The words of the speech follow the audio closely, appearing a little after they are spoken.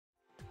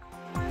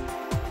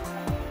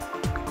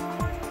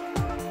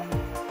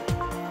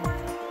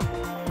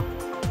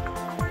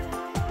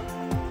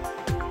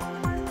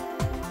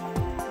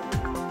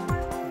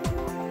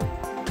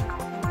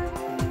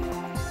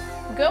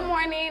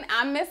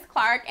Ms.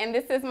 Clark, and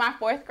this is my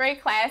 4th grade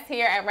class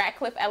here at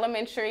Ratcliffe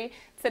Elementary.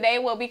 Today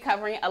we'll be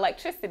covering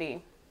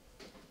electricity.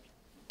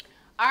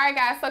 All right,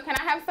 guys, so can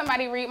I have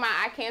somebody read my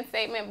I can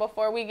statement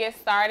before we get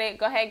started?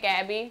 Go ahead,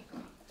 Gabby.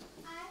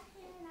 I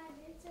can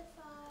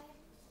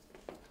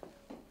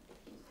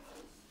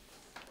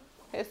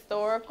identify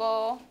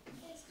Historical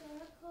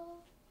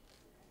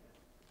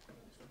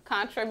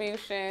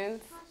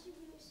contributions.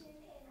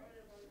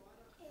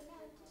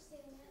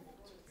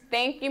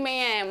 Thank you,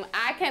 ma'am.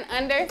 I can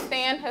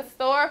understand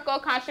historical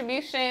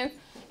contributions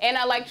in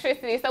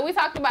electricity. So we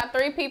talked about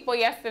 3 people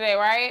yesterday,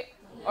 right?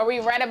 Or we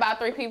read about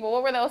 3 people.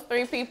 What were those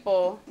 3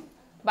 people?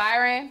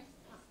 Byron?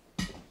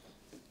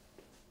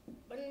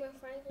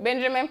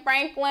 Benjamin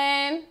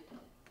Franklin.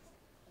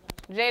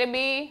 Jada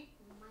B?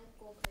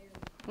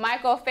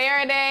 Michael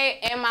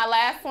Faraday. And my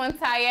last one,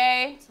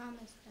 Taye?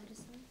 Thomas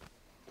Edison.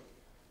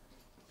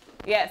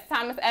 Yes,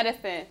 Thomas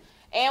Edison.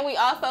 And we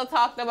also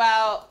talked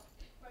about...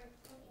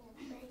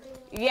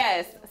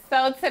 Yes.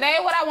 So today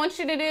what I want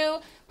you to do,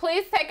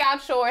 please take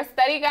out your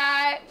study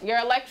guide, your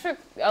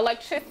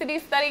electricity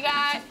study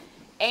guide,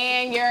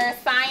 and your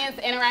science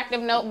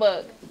interactive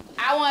notebook.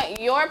 I want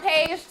your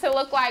page to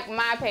look like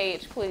my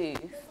page, please.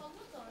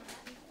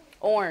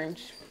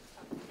 Orange.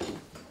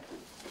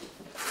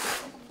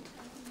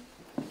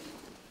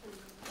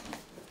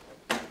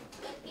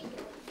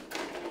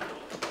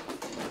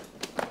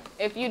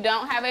 If you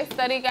don't have a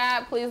study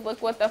guide, please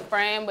look with a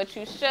friend, but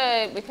you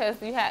should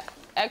because you had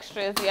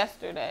extras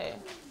yesterday.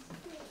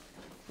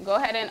 Go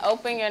ahead and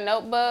open your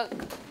notebook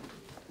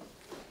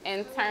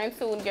and turn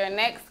to your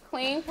next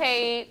clean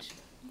page,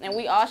 and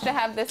we all should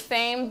have the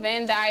same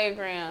Venn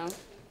diagram.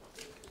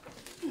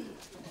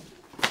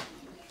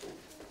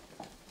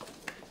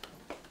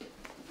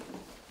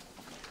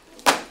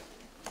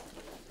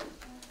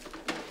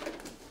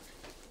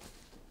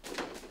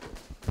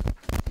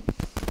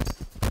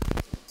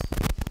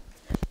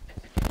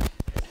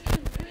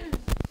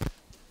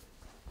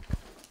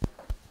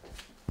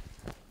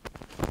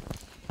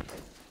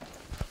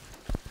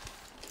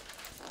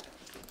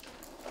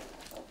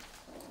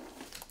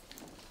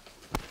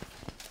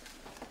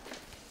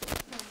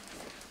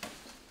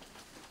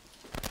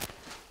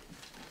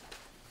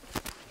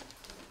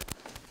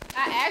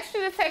 I asked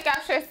you to take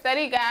out your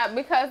study guide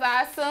because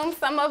I assume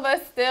some of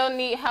us still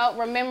need help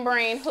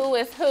remembering who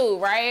is who,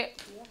 right?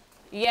 Yeah.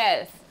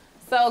 Yes.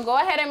 So go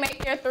ahead and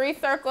make your 3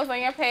 circles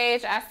on your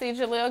page. I see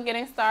Jaleel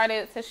getting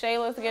started,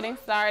 Tashayla's getting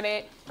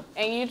started,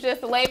 and you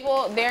just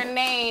label their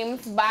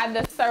names by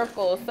the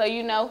circles so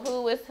you know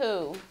who is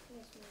who.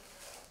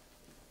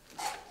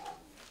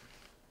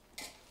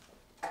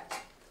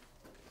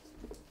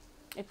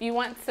 If you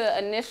want to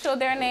initial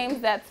their names,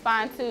 that's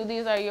fine too.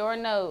 These are your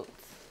notes.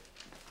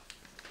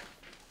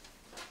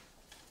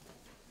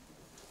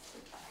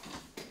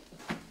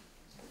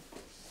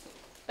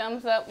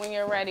 Thumbs up when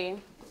you're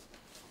ready.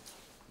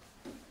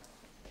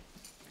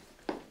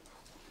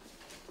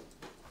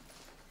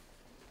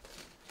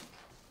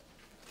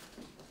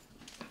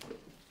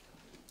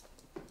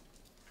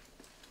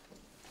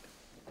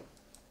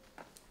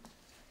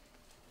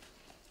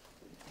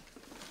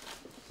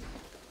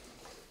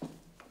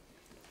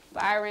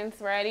 Byron's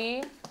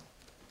ready.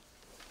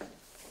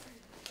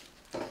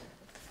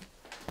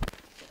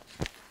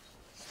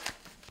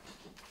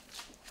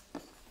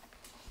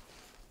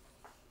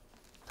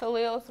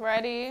 Khalil's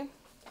ready.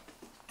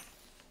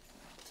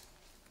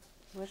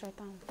 Where's your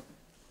thumb?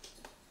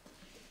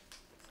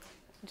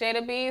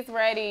 Jada B's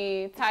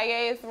ready.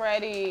 Taye is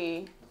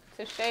ready.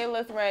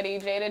 Tashayla's ready.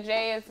 Jada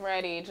J is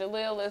ready.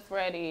 Jaleel is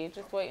ready.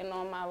 Just waiting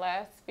on my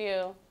last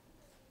few.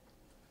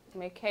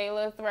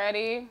 Michaela's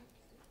ready.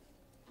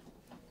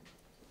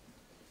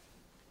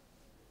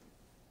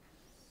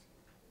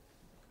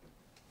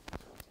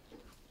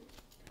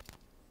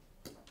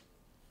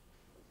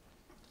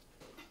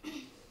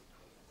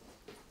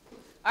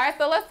 All right,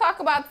 so let's talk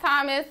about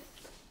Thomas.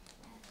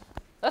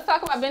 Let's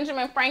talk about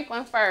Benjamin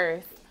Franklin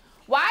first.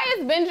 Why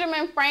is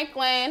Benjamin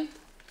Franklin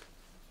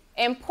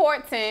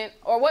important,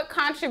 or what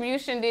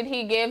contribution did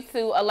he give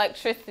to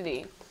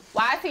electricity?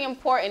 Why is he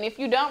important? If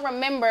you don't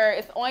remember,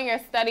 it's on your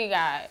study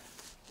guide.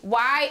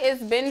 Why is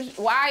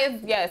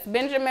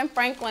Benjamin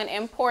Franklin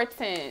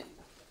important?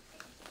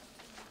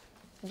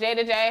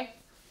 Jada J?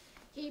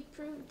 He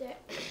proved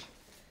that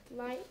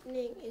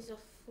lightning is a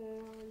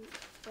form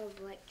of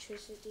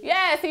electricity.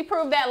 Yes, he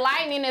proved that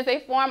lightning is a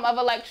form of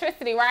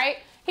electricity, right?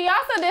 He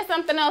also did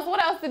something else.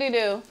 What else did he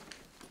do?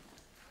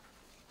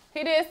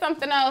 He did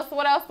something else.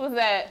 What else was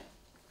that?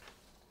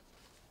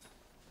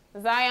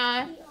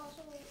 Zion? He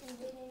also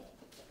invented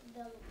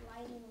the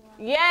lighting rod.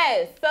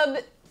 Yes. So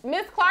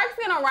Ms. Clark's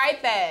going to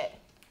write that.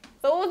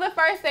 So what was the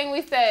first thing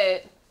we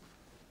said?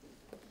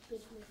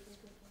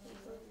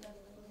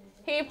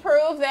 He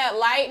proved that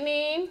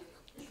lightning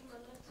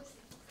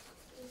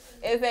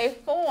is a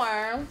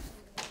form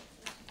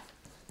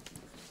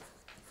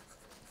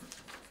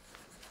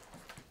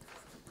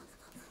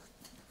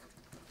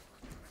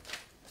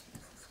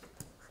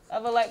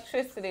of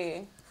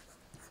electricity.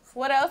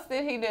 What else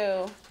did he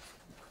do?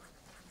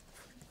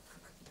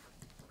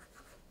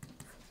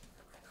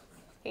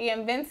 He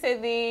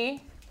invented the,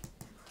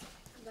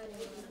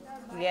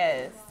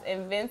 yes,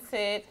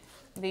 invented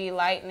the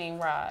lightning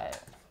rod.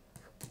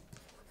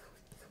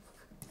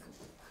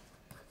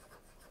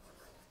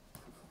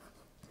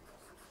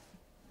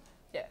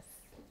 Yes.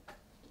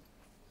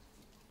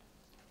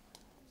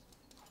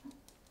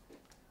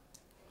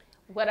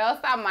 What else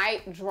I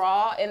might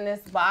draw in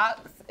this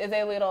box is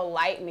a little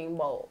lightning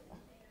bolt.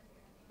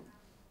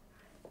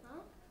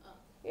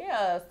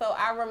 Yeah, so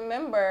I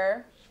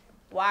remember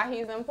why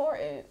he's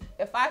important.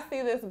 If I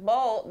see this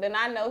bolt, then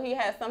I know he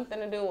has something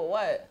to do with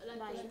what?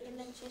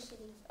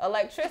 Electricity.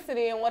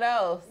 Electricity, and what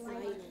else?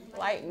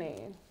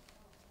 Lightning.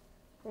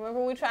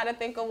 Remember we try to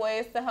think of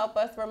ways to help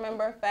us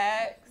remember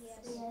facts?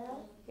 Yes.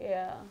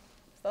 Yeah.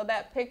 So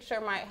that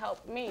picture might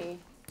help me.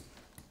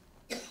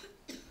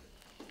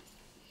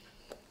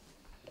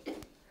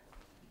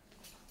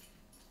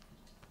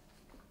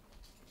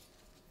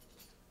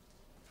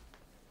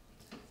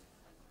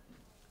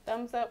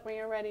 Thumbs up when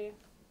you're ready.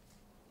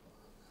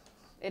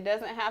 It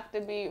doesn't have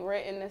to be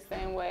written the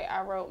same way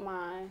I wrote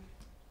mine.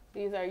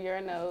 These are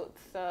your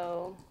notes,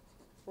 so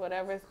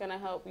whatever's gonna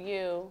help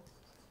you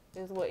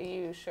is what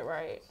you should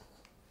write.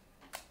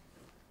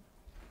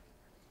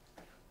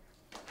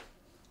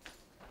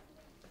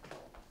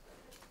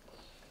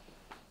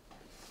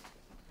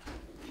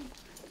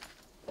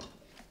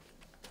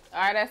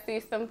 All right, I see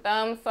some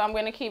thumbs, so I'm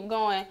gonna keep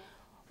going.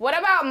 What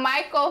about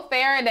Michael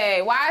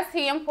Faraday? Why is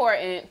he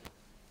important?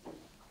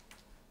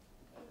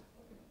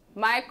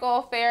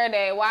 Michael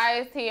Faraday, why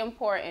is he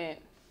important?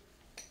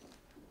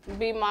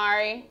 B.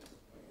 Mari.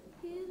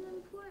 He's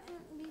important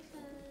because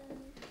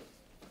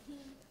he...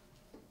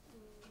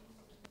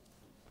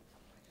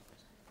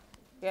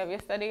 You have your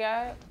study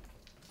guide?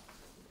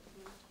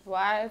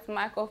 Why is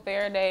Michael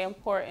Faraday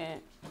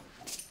important?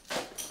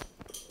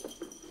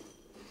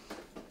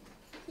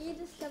 He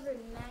discovered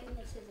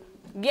magnetism.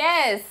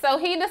 Yes, so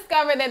he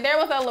discovered that there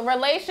was a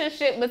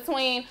relationship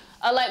between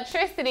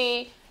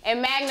electricity and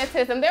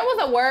magnetism. There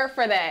was a word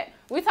for that.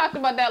 We talked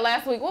about that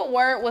last week. What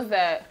word was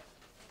that?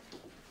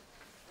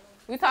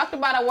 We talked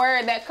about a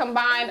word that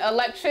combined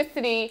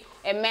electricity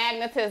and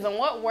magnetism.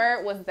 What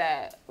word was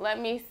that? Let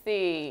me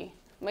see.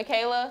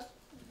 Michaela?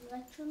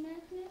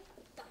 Electromagnet?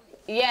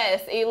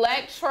 Yes,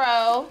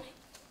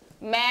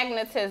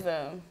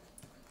 electromagnetism.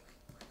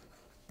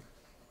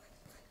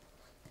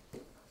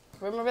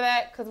 Remember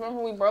that? Because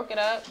remember we broke it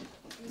up?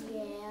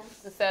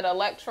 Yes. It said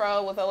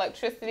electro was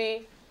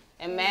electricity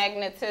and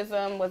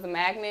magnetism was a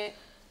magnet.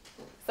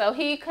 So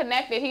he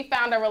connected, he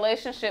found a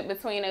relationship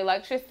between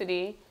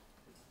electricity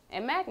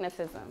and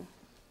magnetism.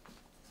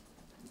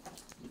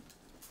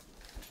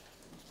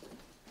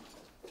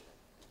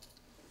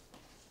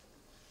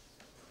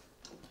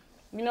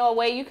 You know a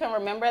way you can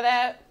remember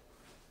that?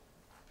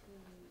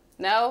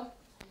 No?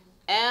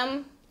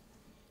 M.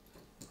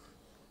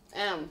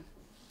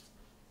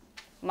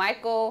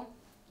 Michael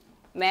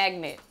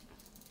Magnet.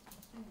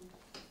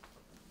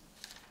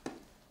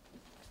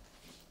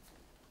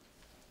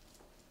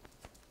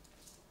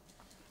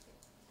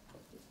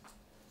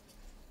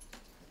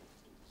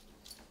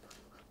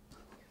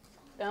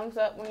 Thumbs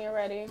up when you're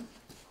ready.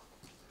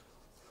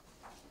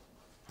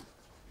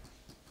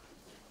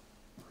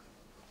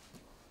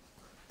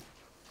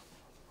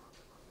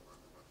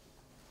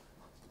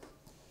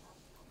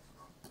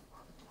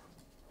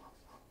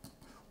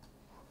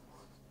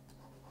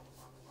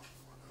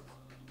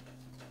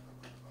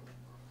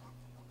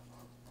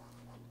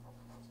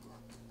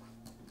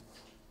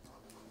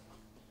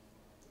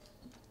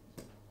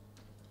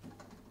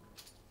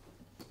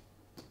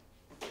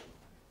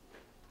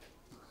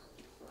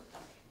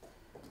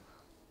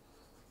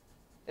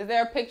 Is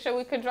there a picture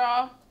we could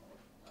draw?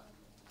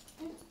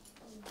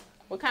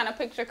 What kind of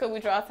picture could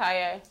we draw,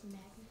 Taye?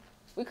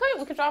 We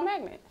could draw a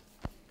magnet.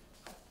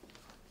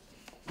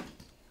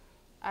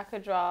 I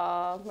could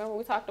draw, remember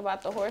we talked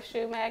about the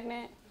horseshoe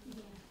magnet?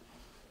 Yeah.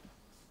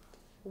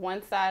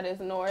 One side is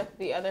north,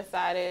 the other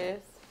side is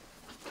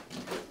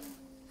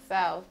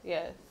south,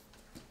 yes.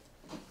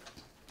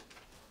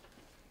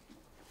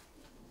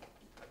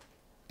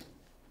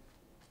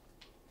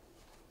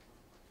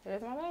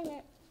 There's my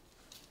magnet.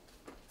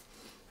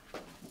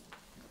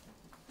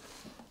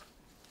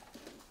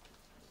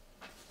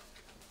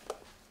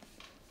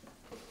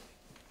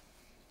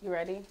 You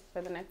ready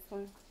for the next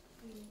one?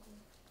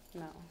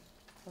 No.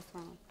 What's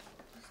wrong?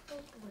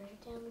 What's the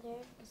word down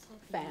there?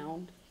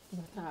 Found.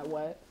 That's not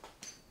what?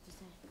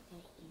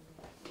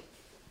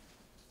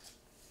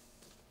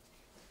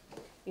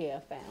 Yeah,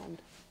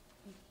 found.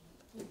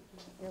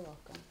 You're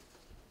welcome.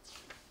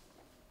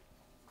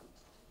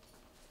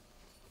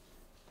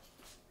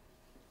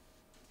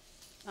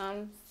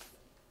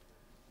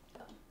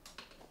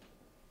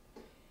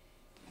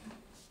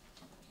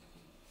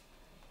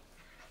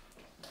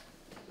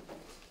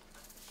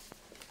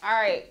 All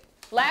right,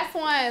 last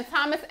one,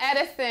 Thomas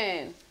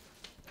Edison.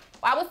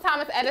 Why was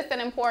Thomas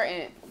Edison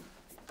important?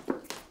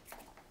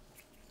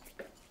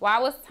 Why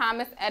was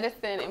Thomas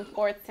Edison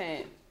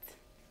important?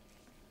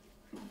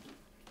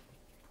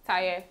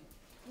 Taye?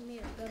 He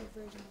made a better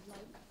version of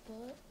light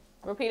bulb.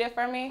 Repeat it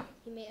for me.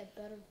 He made a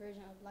better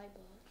version of light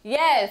bulb.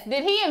 Yes.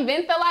 Did he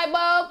invent the light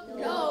bulb?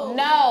 No.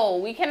 No.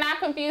 We cannot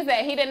confuse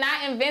that. He did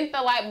not invent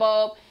the light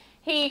bulb.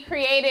 He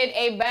created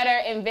a better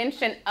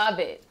invention of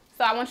it.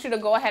 So I want you to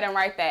go ahead and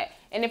write that.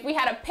 And if we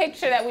had a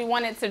picture that we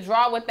wanted to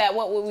draw with that,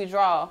 what would we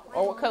draw?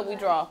 Or what could we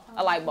draw?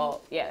 A light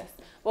bulb. Yes.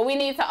 But we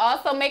need to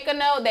also make a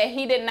note that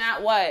he did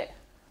not what?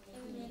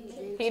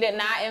 He did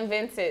not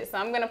invent it. So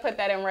I'm going to put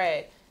that in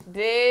red.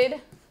 Did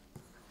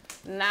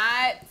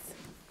not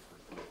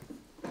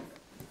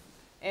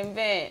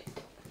invent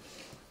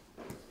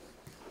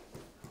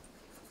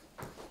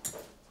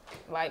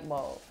light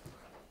bulb.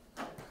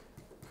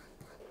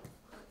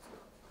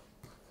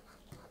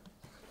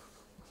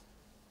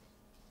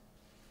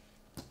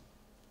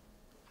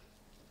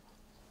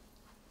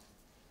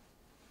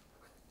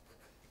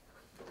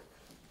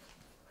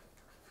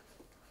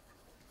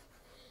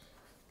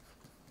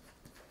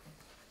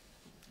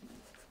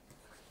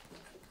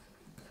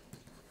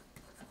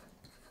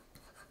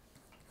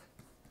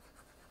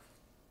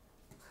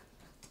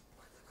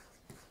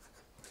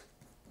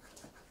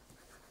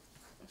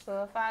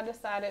 So if I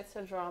decided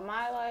to draw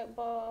my light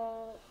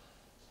bulb,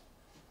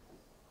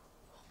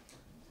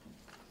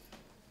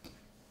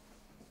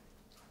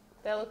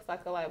 that looks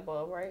like a light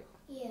bulb, right?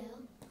 Yeah.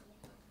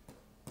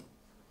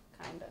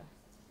 Kinda.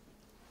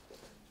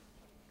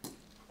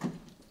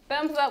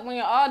 Thumbs up when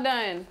you're all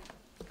done.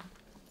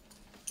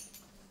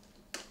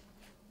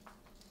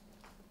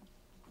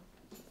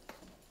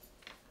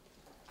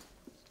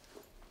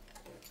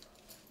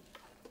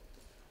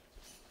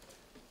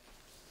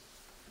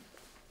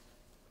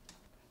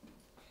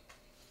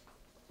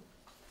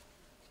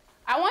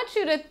 I want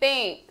you to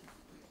think,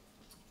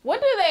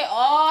 what do they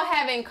all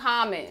have in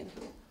common?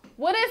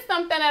 What is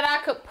something that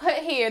I could put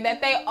here that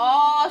they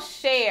all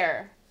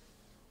share?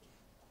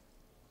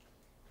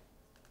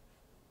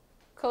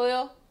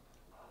 Khalil?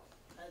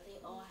 They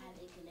all have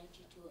a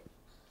connection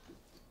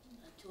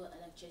to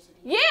electricity.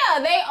 Yeah,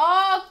 they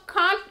all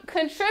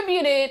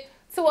contributed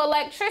to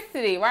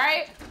electricity,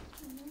 right?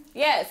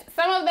 Yes,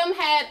 some of them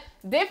had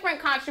different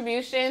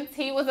contributions.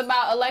 He was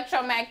about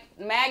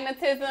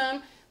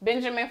electromagnetism.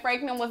 Benjamin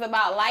Franklin was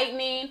about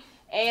lightning,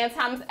 and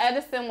Thomas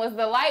Edison was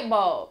the light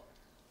bulb.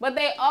 But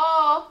they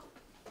all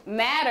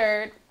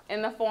mattered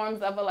in the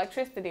forms of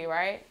electricity,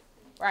 right?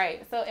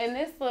 Right. So in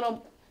this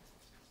little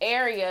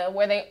area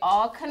where they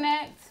all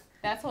connect,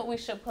 that's what we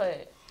should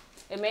put.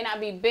 It may not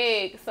be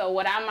big, so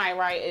what I might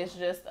write is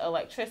just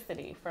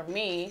electricity for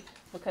me,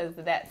 because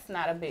that's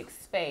not a big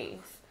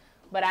space.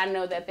 But I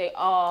know that they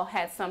all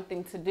had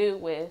something to do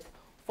with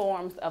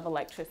forms of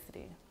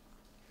electricity.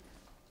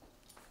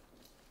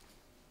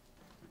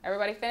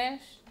 Everybody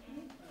finished?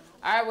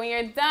 All right, when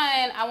you're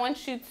done, I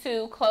want you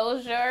to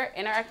close your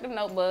interactive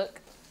notebook,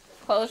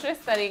 close your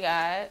study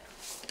guide,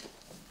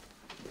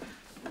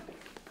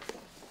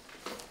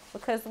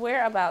 because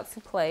we're about to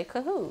play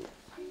Kahoot.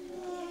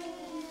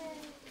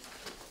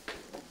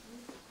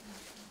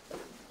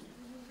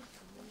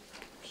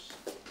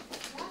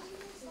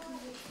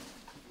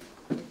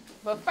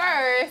 But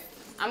first,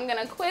 I'm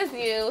going to quiz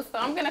you, so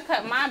I'm going to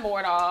cut my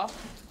board off,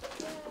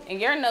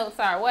 and your notes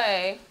are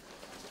away.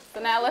 So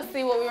now let's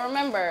see what we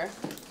remember.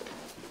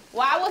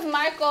 Why was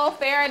Michael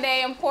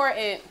Faraday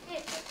important?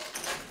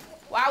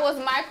 Why was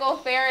Michael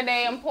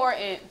Faraday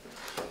important?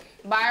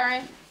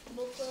 Byron?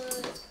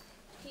 Because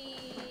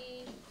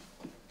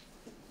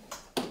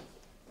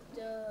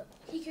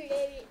he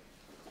created.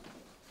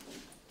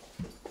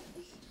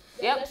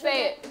 Yep,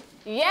 say it.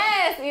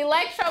 Yes,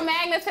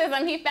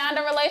 electromagnetism. He found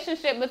a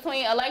relationship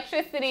between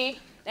electricity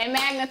and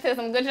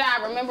magnetism. Good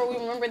job. Remember, we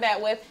remembered that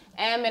with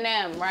M and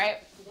M, right?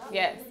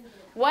 Yes.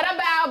 What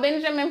about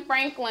Benjamin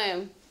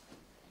Franklin?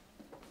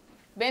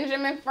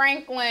 Benjamin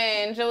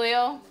Franklin,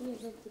 Jaleel?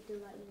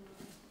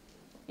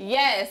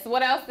 Yes.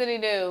 What else did he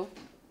do?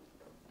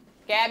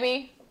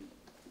 Gabby?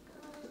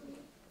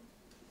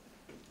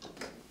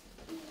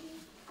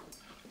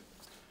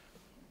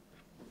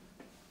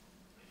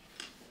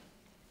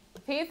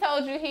 If he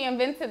told you he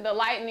invented the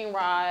lightning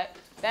rod,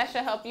 that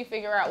should help you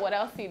figure out what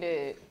else he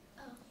did.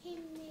 Oh, he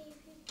made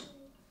people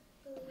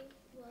believe,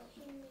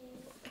 he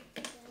made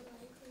the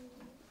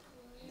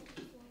lightning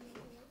form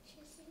of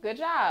electricity. Good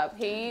job.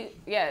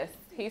 Yes,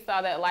 he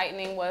saw that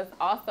lightning was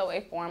also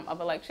a form of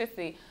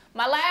electricity.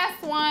 My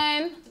last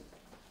one,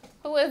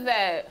 who is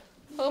that?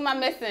 Who am I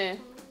missing?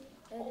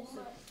 Edison.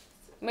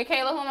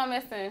 Michaela, who am I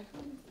missing?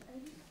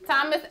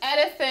 Thomas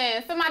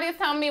Edison. Somebody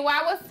tell me,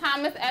 why was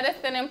Thomas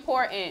Edison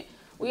important?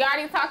 We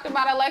already talked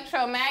about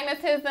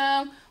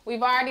electromagnetism.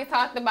 We've already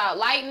talked about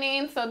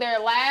lightning. So their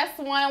last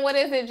one, what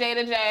is it,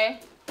 Jada J?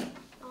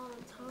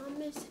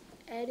 Thomas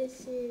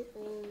Edison.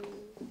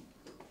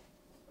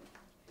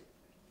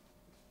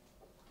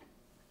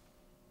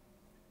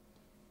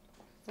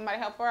 Somebody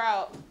help her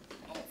out.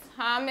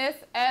 Thomas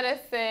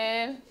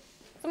Edison.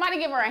 Somebody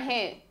give her a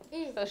hint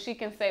so she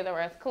can say the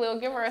rest. Khalil,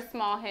 give her a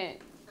small hint.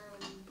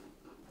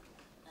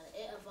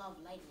 It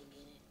involved lightning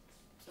in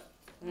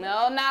it.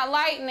 No, not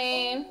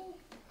lightning.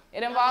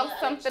 It involves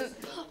something.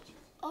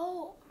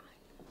 Oh.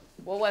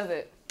 What was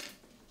it?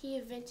 He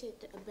invented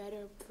a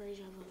better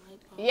version of a light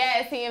bulb.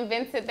 Yes, he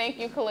invented, thank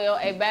you, Khalil,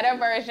 a better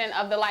version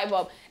of the light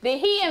bulb. Did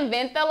he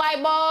invent the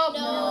light bulb?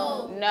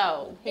 No.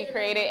 No, he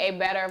created a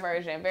better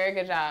version. Very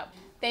good job.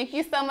 Thank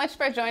you so much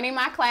for joining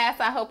my class.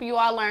 I hope you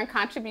all learned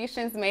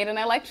contributions made in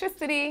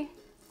electricity.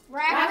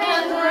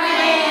 Ratcliffe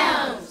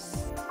Rams!